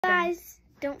guys,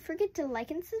 don't forget to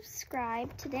like and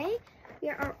subscribe. Today, we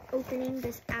are opening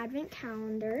this advent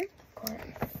calendar. Of course.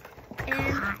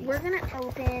 And we're going to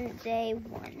open day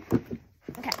 1.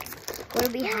 Okay. What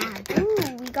do we have?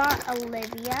 Ooh, we got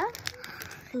Olivia.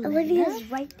 Olivia's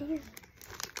right there.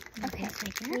 Okay.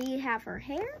 We have her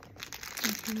hair.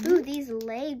 Ooh, these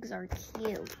legs are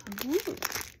cute. Ooh.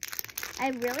 I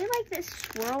really like this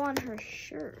swirl on her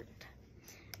shirt.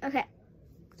 Okay.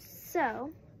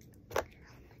 So,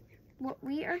 what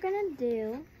we are going to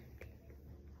do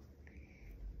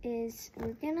is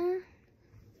we're going to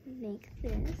make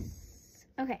this.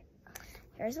 Okay.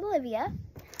 Here's Olivia.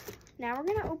 Now we're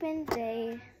going to open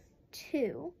day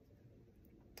 2.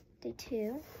 Day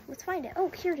 2. Let's find it. Oh,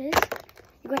 here it is.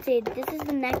 You're going to say, this is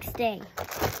the next day.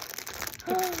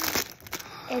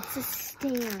 It's a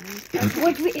stand.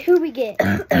 Okay. Who we get?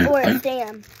 Or a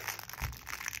stand.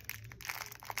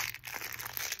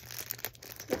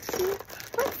 Let's see.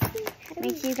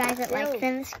 Make sure you guys like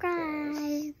and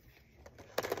subscribe.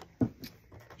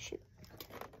 Shoot.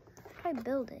 How do I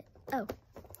build it? Oh.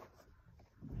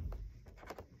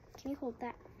 Can you hold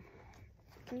that?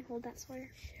 Can you hold that, Sawyer?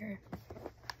 Sure.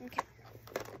 Okay.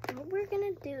 What we're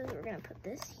gonna do is we're gonna put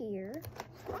this here.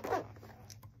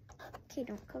 Okay,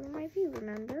 don't cover my view,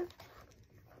 remember?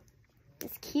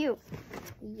 It's cute.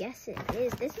 Yes, it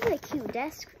is. This is a cute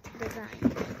desk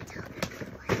design.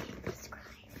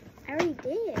 I already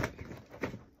did.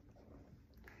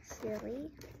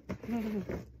 Silly.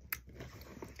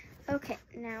 Okay,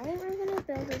 now what we're gonna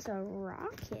build is a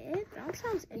rocket. That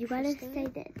sounds interesting. You gotta say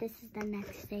that this is the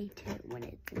next day too when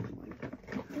it's in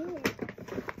the morning.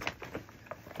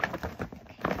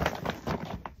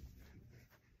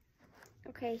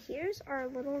 Okay, here's our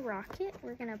little rocket.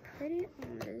 We're gonna put it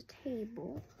on the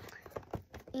table.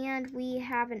 And we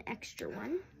have an extra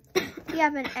one. We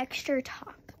have an extra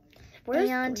top.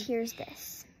 And here's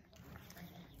this.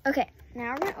 Okay,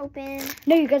 now we're gonna open.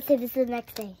 No, you gotta say this is the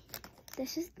next day.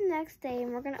 This is the next day,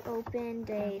 and we're gonna open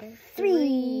day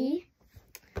 3.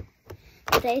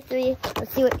 Day 3.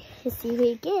 Let's see what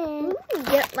we get. Ooh, we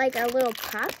get like a little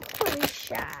popcorn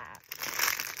shop.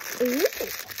 Ooh.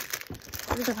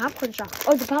 There's a popcorn shop.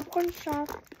 Oh, the popcorn shop.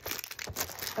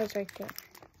 Oh, it's right there.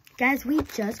 Guys, we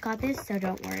just got this, so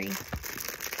don't worry.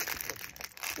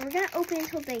 We're gonna open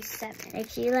until day 7. Make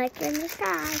sure you like it in the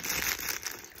sky.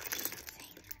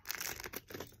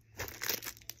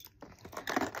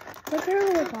 Look at her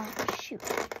little ball. Shoot.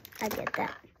 I get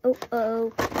that.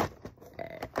 Oh.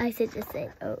 I said just say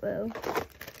oh.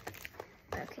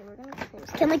 Okay, we're gonna close it.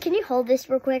 Kenley, can you hold this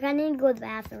real quick? I need to go to the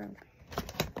bathroom.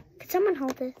 Can someone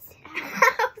hold this?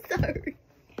 I'm sorry.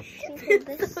 Can you hold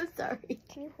this? So sorry.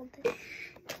 Can you hold this?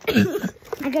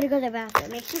 I gotta go to the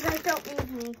bathroom. Make sure you guys don't leave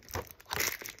me.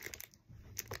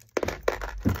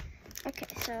 Okay,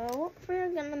 so what we're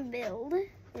gonna build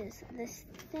is this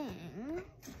thing.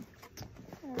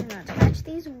 We're gonna attach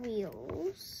these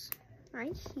wheels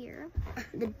right here.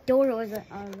 The door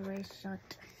wasn't all the way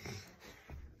shut.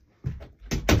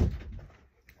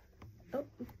 Oh.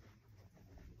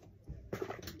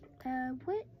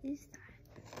 What is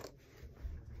that?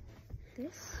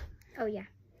 This? Oh, yeah.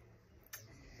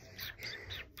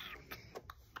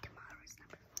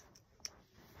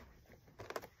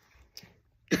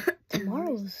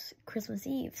 Tomorrow's Christmas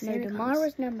Eve. So Santa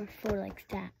tomorrow's number 4 like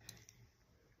that.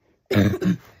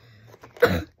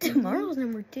 Tomorrow's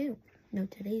number 2. No,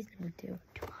 today's number 2.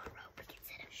 Tomorrow we can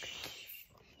set up.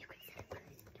 You can set up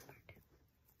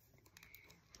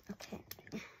number 2. Okay.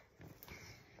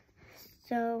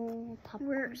 So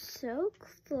We're so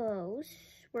close.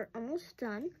 We're almost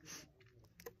done.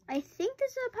 I think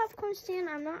this is a popcorn stand.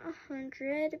 I'm not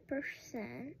 100%.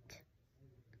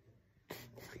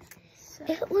 So,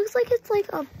 it looks like it's like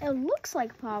a. it looks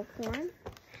like popcorn.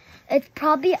 It's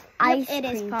probably ice cream.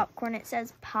 It is popcorn. It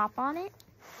says pop on it.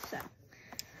 So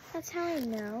that's how I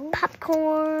know.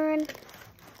 Popcorn.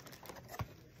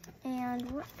 And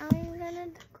what I'm gonna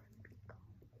do.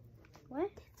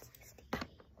 What?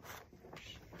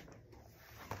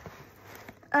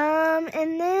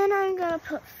 And then I'm gonna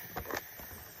put.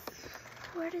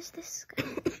 Where does this go?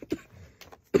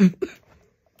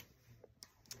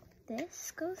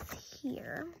 This goes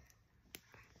here.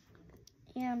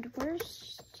 And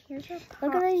here's our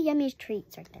Look at the yummy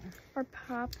treats right there. our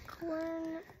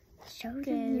popcorn. Show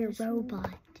them your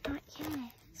robot. Not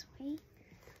yet. Sweet.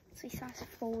 Soy sauce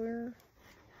 4.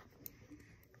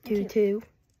 2. 2.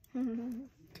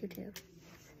 2.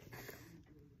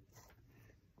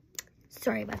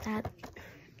 Sorry about that.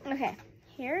 Okay.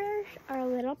 Here's our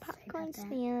little popcorn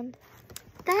stand.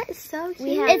 That is so cute.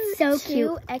 We have It's so 2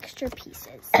 cute. extra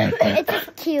pieces. It's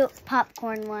a cute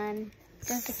popcorn one.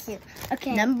 Those are cute.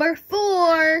 Okay. Number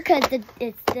 4. Because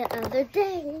it's the other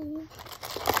day.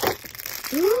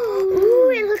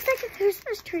 Ooh, it looks like a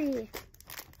Christmas tree.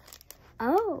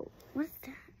 Oh, what's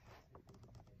that?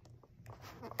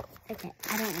 Okay,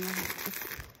 I don't know.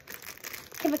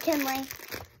 Okay, McKinley.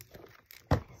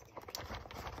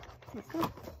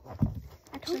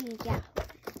 Actually, yeah.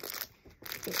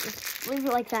 Just leave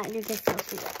it like that and you can still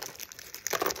see it.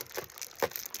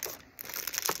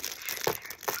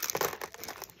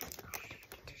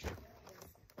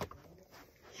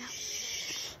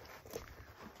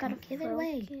 Gotta give it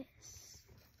away.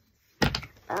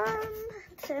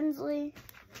 Tinsley.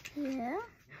 Yeah.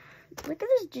 Look at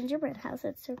this gingerbread house.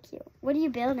 It's so cute. What are you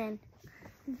building?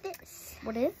 This.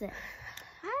 What is it?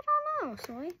 I don't know,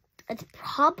 Soy. It's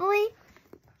probably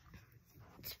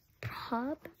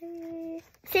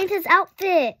Santa's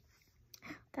outfit.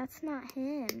 That's not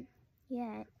him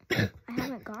yet. I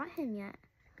haven't got him yet.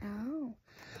 Oh.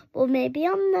 Well, maybe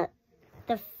on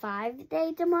the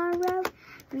 5-day tomorrow,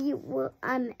 we will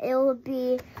it'll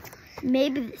be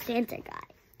maybe the Santa guy.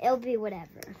 It'll be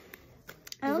whatever.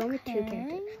 There's only 2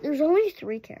 characters. There's only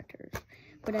 3 characters.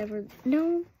 Whatever.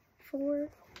 No, 4.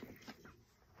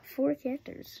 4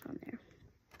 characters on there.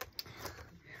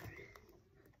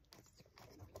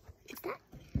 Is that?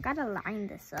 I gotta line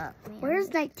this up, man.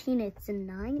 Where's 19? It's a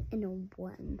 9 and a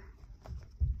 1.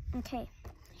 Okay.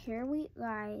 Here we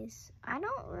guys. I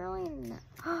don't really know.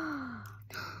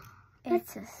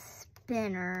 It's a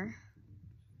spinner.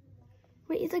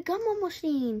 Wait, it's a gumball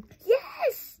machine.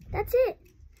 Yes! That's it.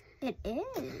 It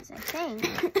is, I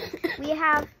think. We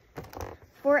have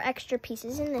 4 extra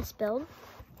pieces in this build.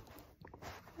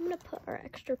 I'm gonna put our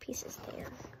extra pieces there.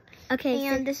 Okay,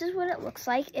 and this is what it looks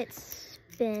like. It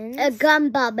spins. A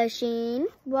gumball machine.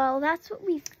 Well, that's what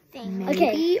we think.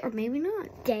 Maybe or maybe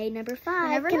not. Day number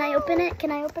 5. Can I open it? Can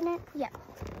I open it? Yeah.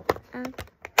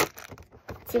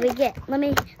 See what we get. Let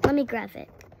me grab it.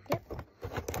 Yep.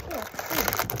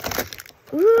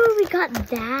 Ooh, we got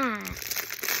that.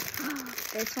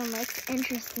 This one looks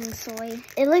interesting, Soy.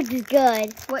 It looks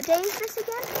good. What day is this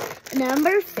again?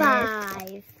 Number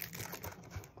 5.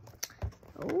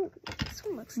 Oh, this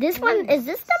one looks good. One, is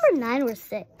this number 9 or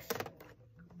 6?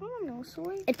 I don't know,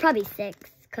 Soy. It's probably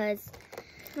 6, because...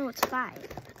 No, it's 5.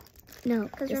 No.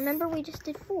 Because remember, we just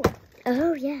did 4.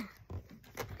 Oh, yeah.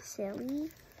 Silly.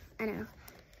 I know.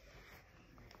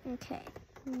 Okay.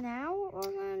 Now what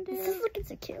we're going to do... This is looking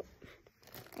so cute.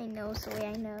 I know, Soy,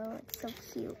 I know. It's so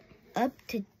cute. Up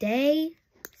to day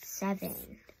 7.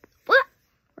 What?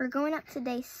 We're going up to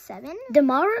day 7?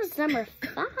 Tomorrow's number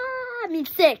 5. I mean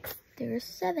 6. There's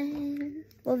 7.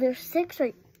 Well, there's 6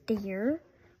 right there.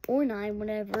 Or 9,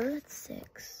 whatever. That's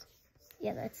 6.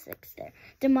 Yeah, that's 6 there.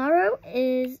 Tomorrow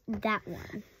is that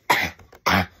one.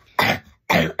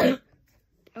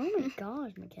 Oh my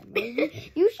gosh,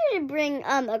 McKinley. You should bring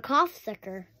a cough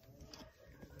sucker.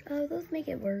 Oh, those make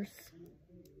it worse.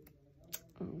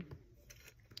 Oh.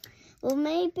 Well,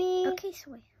 maybe. Okay,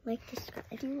 so describe.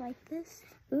 Do you like this?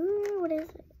 Ooh, what is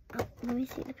it? Oh, let me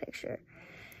see the picture.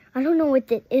 I don't know what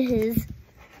it is.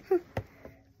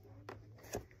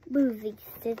 Movie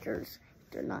stickers.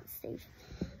 They're not safe.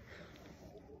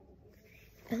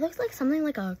 It looks like something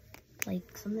like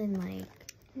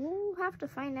We'll have to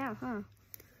find out, huh?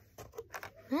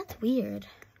 That's weird.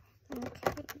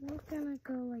 Okay, we're gonna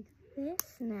go like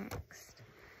this next.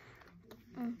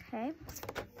 Okay.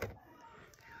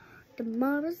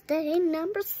 Tomorrow's day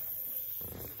number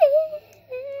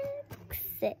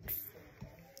 6.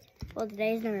 Well,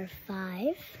 today's number 5.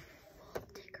 We'll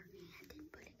take her hand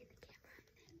and put it in the camera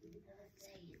and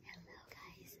say hello,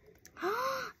 guys.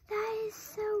 That is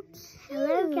so cute.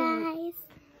 Hello, guys.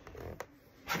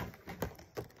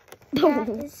 That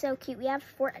is so cute. We have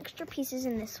 4 extra pieces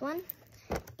in this one.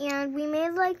 And we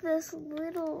made like this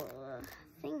little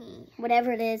thingy.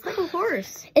 Whatever it is. Like a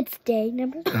horse. It's day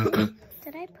number 3.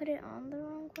 Did I put it on the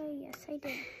wrong way? Yes, I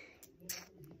did.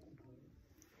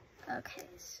 Okay,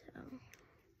 so.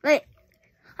 Wait.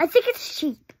 I think it's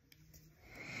sheep.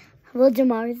 Well,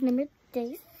 tomorrow's number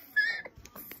day 6.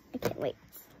 I can't wait.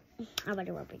 I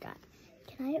wonder what we got.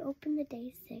 Can I open the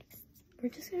day 6? We're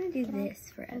just going to do this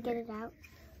forever. And get it out.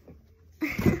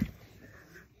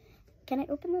 Can I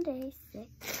open the day 6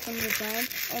 when you're done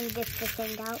and get the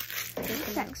thing out?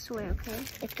 That's way, okay?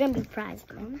 It's going to be prized.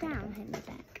 Calm down. Hand it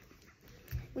back.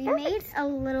 We made a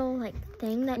little like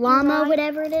thing that llama,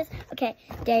 whatever it is. Okay,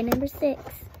 day number 6.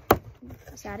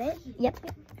 Is that it? Yep.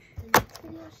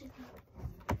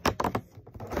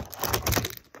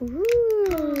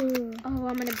 Ooh. Oh,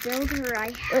 I'm gonna build her.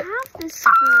 I have this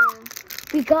girl.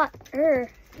 We got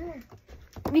her.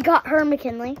 We got her,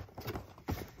 McKinley.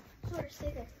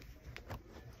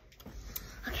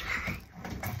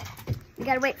 We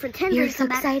gotta wait for Kendra You're to so come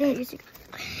back. excited.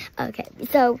 Okay,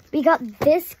 so we got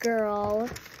this girl.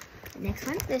 Next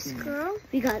one. This girl.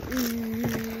 We got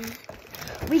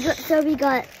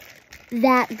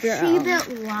that girl. She built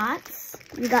lots.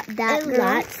 We got that And girl.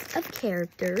 lots of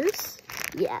characters.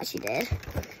 Yeah, she did.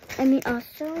 And we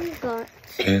also got.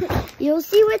 You'll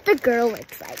see what the girl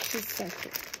looks like. She's so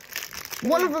cute.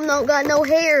 One of them don't got no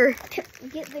hair.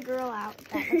 Get the girl out.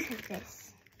 That looks like this.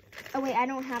 Oh wait, I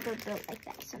don't have her built like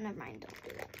that, so never mind. Don't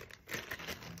do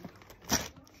that.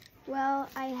 Well,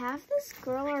 I have this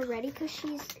girl already because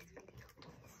she's.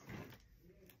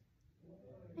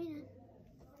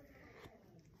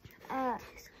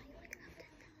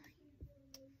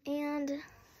 And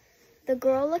the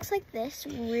girl looks like this.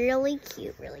 Really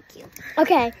cute, really cute.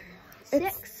 Okay.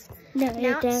 6. No, Now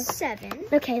you're it's 7.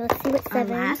 Okay, let's see what Our 7.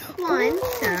 last one.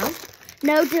 So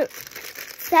No,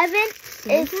 7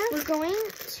 is. we're going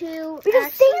to. We got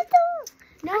actually- Santa.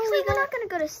 No, we're not going to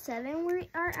go to 7. We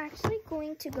are actually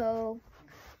going to go.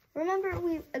 Remember,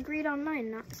 we agreed on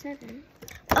 9, not 7.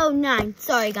 Oh, 9.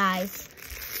 Sorry, guys.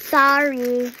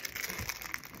 Sorry.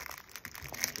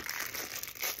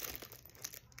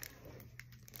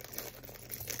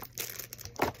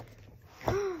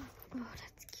 Oh,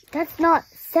 that's cute. That's not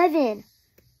 7.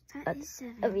 That is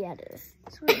 7. Oh, yeah, it is.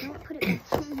 So we don't put it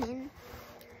back in.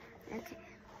 Okay.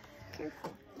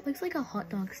 Careful. Looks like a hot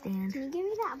dog stand. Can you give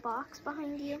me that box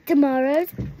behind you? Tomorrow's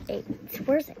 8.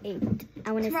 Where's 8?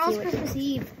 I want to see Tomorrow's what. Christmas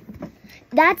Eve.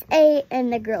 That's 8,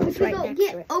 and the girl's right go next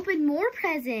get to it. open more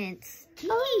presents.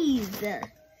 Jeez.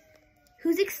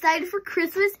 Who's excited for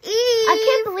Christmas Eve?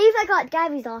 I can't believe I got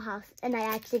Gabby's dollhouse, and I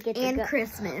actually get to And go.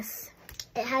 Christmas.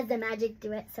 It has the magic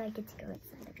do it, so I get to go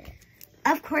inside of it.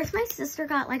 Of course, my sister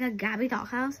got like a Gabby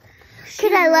dollhouse.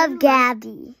 Because I love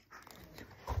Gabby.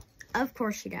 Of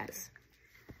course she does.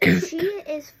 She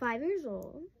is 5 years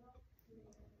old.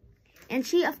 And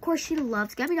she, of course, she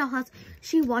loves Gabby dollhouse.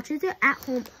 She watches it at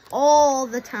home all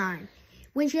the time.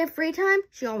 When she has free time,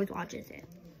 she always watches it.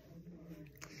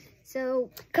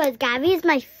 So, Because Gabby is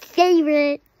my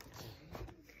favorite.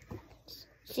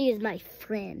 She is my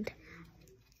friend.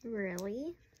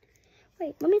 really?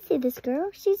 Wait, let me see this girl.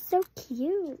 She's so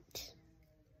cute.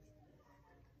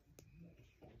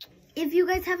 If you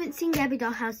guys haven't seen Gabby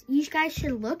dollhouse, you guys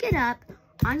should look it up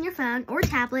on your phone or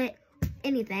tablet,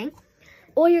 anything,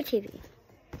 Or your TV.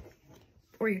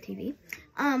 or your TV.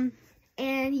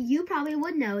 And you probably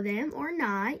would know them or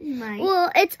not. You might.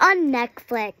 Well, it's on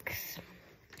Netflix.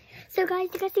 So, guys,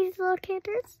 you guys see these little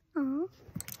characters? Aww.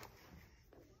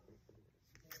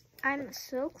 I'm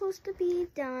so close to being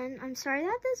done. I'm sorry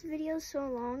that this video is so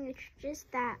long. It's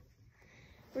just that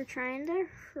we're trying to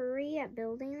hurry at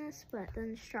building this, but the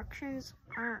instructions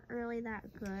aren't really that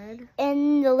good.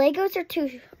 And the Legos are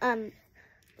too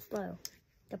slow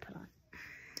to put on.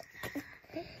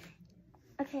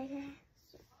 Okay.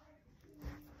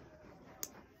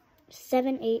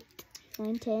 7, 8,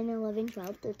 9, 10, 11,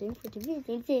 12, 13, 14,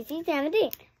 15, 16,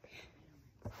 17.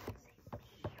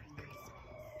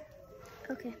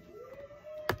 Okay.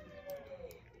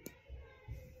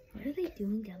 What are they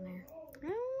doing down there? I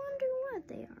wonder what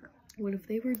they are. What if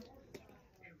they were...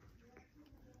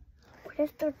 What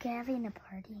if they're having a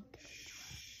party?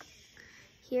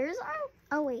 Here's our...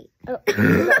 Oh, wait. Oh,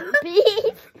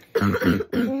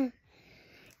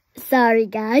 sorry,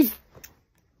 guys.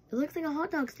 It looks like a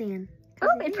hot dog stand.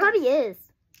 Oh, it probably is.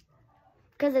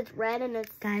 Because it's red and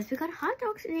it's... Guys, we got a hot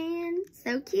dog stand.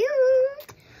 So cute.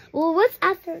 Well, what's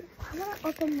after? I want to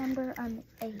open number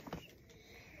 8.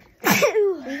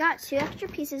 We got 2 extra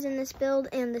pieces in this build,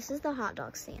 and this is the hot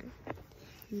dog stand.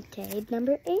 Okay,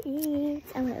 number 8.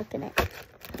 I'm going to open it.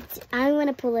 I'm going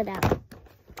to pull it out.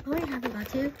 Oh, I haven't got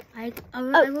to. I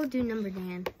will do number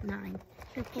 9.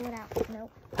 So pull it out.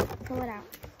 Nope. Pull it out.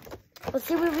 Let's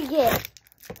see what we get.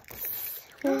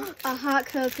 A hot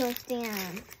cocoa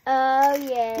stand. Oh,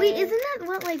 yeah. Wait, isn't that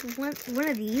what, like, one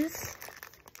of these?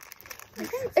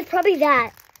 It's probably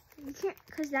that. You can't,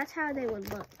 because that's how they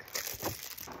would look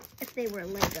if they were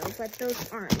Lego, but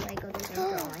those aren't Lego, those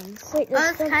are drawings. Wait, Oh,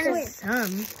 that's kind of weird.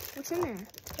 some. What's in there?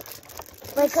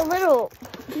 Like a little...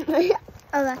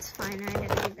 Oh, that's fine. I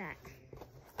didn't need that.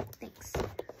 Thanks.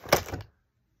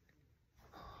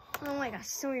 Oh my gosh,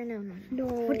 sorry, no. No.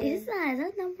 What is that? Is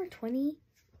that number 20?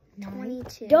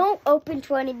 22. Don't open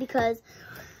 20 because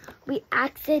we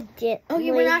accidentally...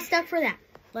 Okay, we're not stuck for that.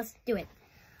 Let's do it.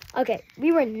 Okay,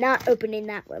 we were not opening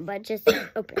that one, but just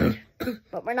opened.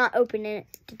 But we're not opening it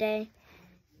today.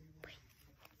 Wait,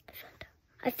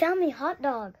 I found the hot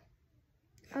dog.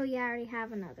 Oh yeah, I already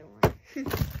have another one.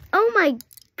 Oh my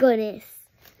goodness.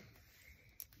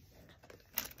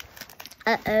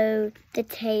 Uh-oh, the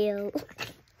tail.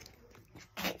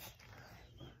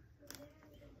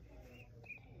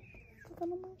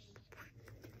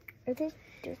 Are these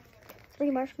just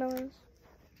 3 marshmallows?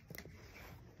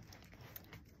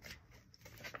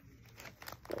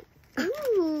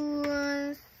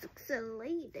 Ooh, 6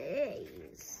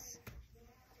 ladies.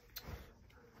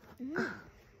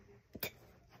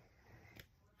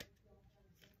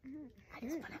 I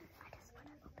just want to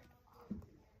open.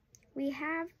 We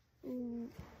have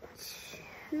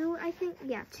 2, I think.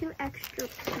 Yeah, 2 extra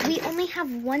pieces. We only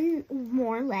have 1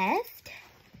 more left.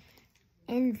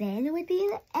 And then it would be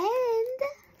the end.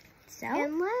 So,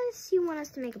 Unless you want us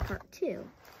to make a part 2.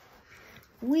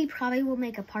 we probably will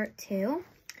make a part 2.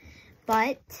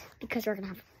 But because we're going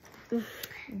to have...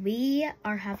 We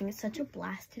are having such a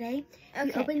blast today. We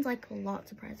Okay. opened like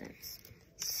lots of presents.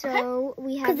 So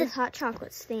we have this hot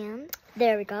chocolate stand.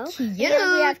 There we go. And we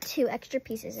have 2 extra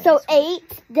pieces. In So this one.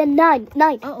 8, then 9.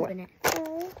 9. Oh, Open it.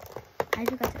 Oh. I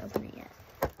forgot to open it yet.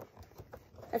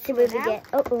 Let's see Pull what it we out. get.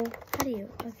 Oh. How do you?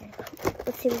 Okay.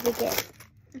 Let's see what we get.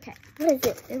 Okay. What is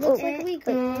it? It looks Oh, like we got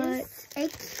got a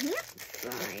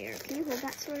campfire. Can you hold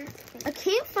that sort of thing? a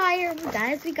campfire.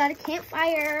 Guys, we got a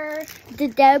campfire.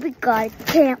 Today we got a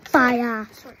campfire.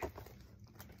 Sort of.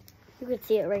 You can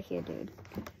see it right here, dude.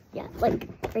 Yeah, like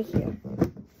right here.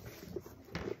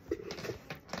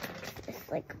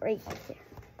 It's like right here.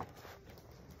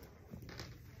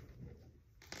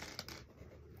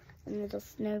 A little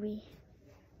snowy.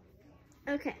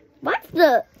 Okay. What's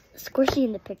the squishy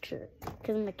in the picture?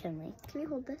 Because I'm McKinley. Can you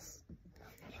hold this?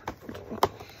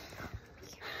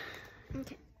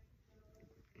 Okay.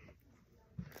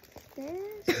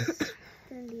 This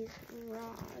and these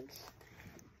rods.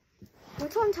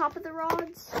 What's on top of the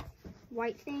rods?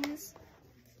 White things.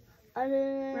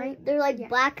 Right? They're like Yeah.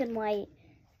 black and white.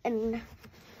 And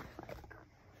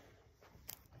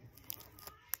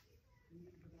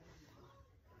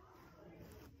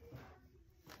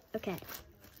okay.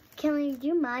 Kelly, do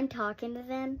you mind talking to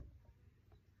them?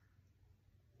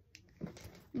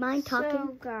 Mind talking?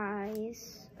 So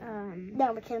guys,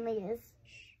 No, McKinley is.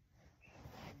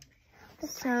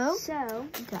 So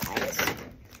guys,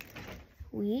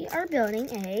 we are building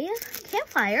a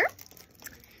campfire,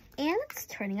 and it's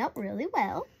turning out really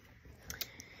well.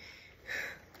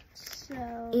 So,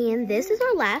 and this is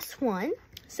our last one.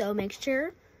 So make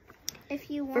sure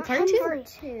if you for want part 2, part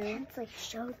 2, it's like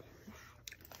show.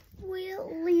 we'll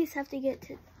at least have to get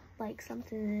to like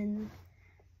something.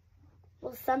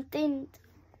 Well, something's.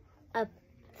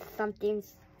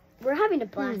 We're having a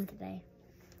blast today.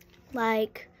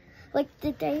 Like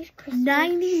today's Christmas.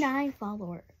 99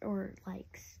 followers or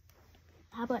likes.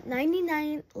 How about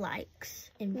 99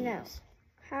 likes and views? No.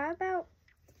 How about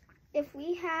if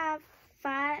we have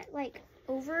 5, like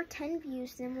over 10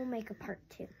 views, then we'll make a part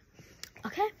 2.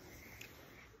 Okay.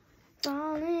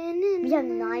 Falling in. We have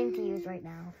 9 views right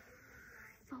now.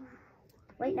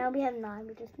 Right now we have 9.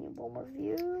 We just need 1 more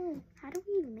view. How do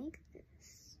we make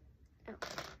this? Oh,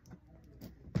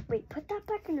 Wait, put that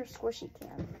back in your squishy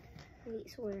can. wait,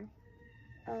 so where?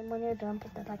 When you're done,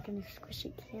 put that back in your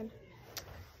squishy can.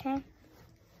 Okay?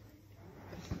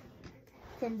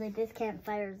 Seems like this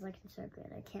campfire is looking so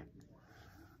good. I can't.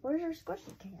 Where's your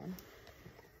squishy can?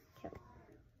 Okay.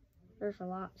 There's a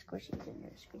lot of squishies in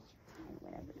your squishy can,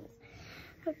 whatever it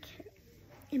is. Okay.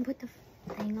 And put the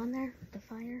thing on there, the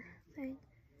fire thing.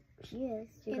 She is.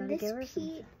 You In gotta give her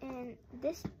some. in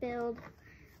this build,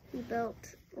 we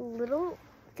built little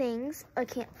things, a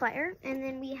campfire, and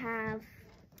then we have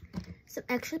Some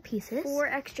extra pieces. 4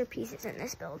 extra pieces in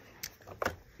this build.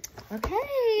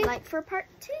 Okay. Like for part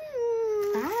 2.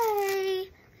 Bye.